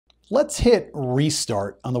Let's hit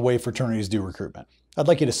restart on the way fraternities do recruitment. I'd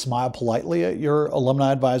like you to smile politely at your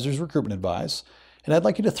alumni advisor's recruitment advice, and I'd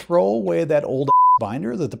like you to throw away that old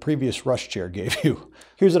binder that the previous rush chair gave you.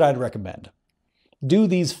 Here's what I'd recommend. Do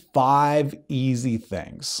these 5 easy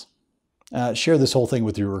things. Share this whole thing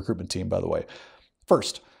with your recruitment team, by the way.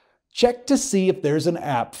 First, check to see if there's an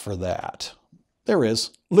app for that. There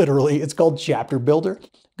is, literally. It's called Chapter Builder.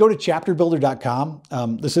 Go to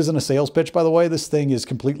chapterbuilder.com. This isn't a sales pitch, by the way. This thing is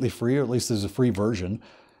completely free, or at least there's a free version.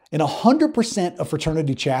 And 100% of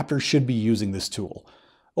fraternity chapters should be using this tool.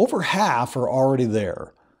 Over half are already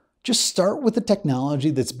there. Just start with the technology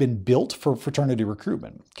that's been built for fraternity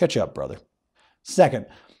recruitment. Catch up, brother. Second,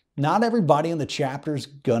 not everybody in the chapter's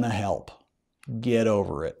gonna help. Get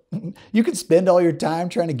over it. You can spend all your time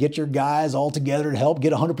trying to get your guys all together to help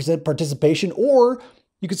get 100% participation, or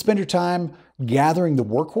you could spend your time gathering the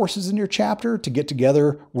workhorses in your chapter to get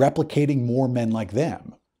together replicating more men like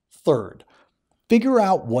them. Third, figure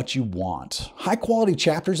out what you want. High-quality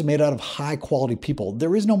chapters are made out of high-quality people.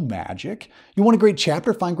 There is no magic. You want a great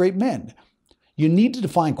chapter? Find great men. You need to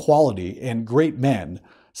define quality and great men.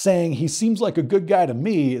 Saying he seems like a good guy to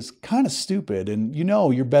me is kind of stupid, and you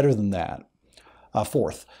know you're better than that.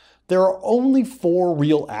 Fourth, there are only 4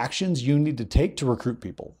 real actions you need to take to recruit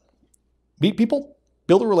people. Meet people,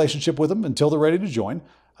 build a relationship with them until they're ready to join,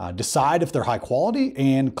 decide if they're high quality,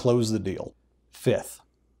 and close the deal. Fifth,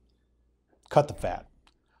 cut the fat.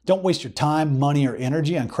 Don't waste your time, money, or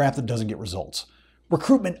energy on crap that doesn't get results.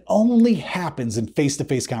 Recruitment only happens in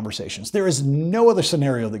face-to-face conversations. There is no other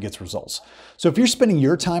scenario that gets results. So if you're spending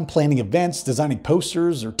your time planning events, designing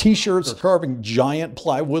posters or t-shirts, or carving giant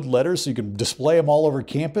plywood letters so you can display them all over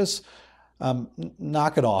campus,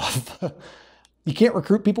 knock it off. You can't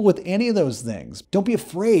recruit people with any of those things. Don't be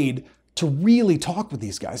afraid to really talk with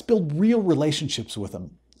these guys. Build real relationships with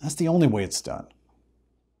them. That's the only way it's done.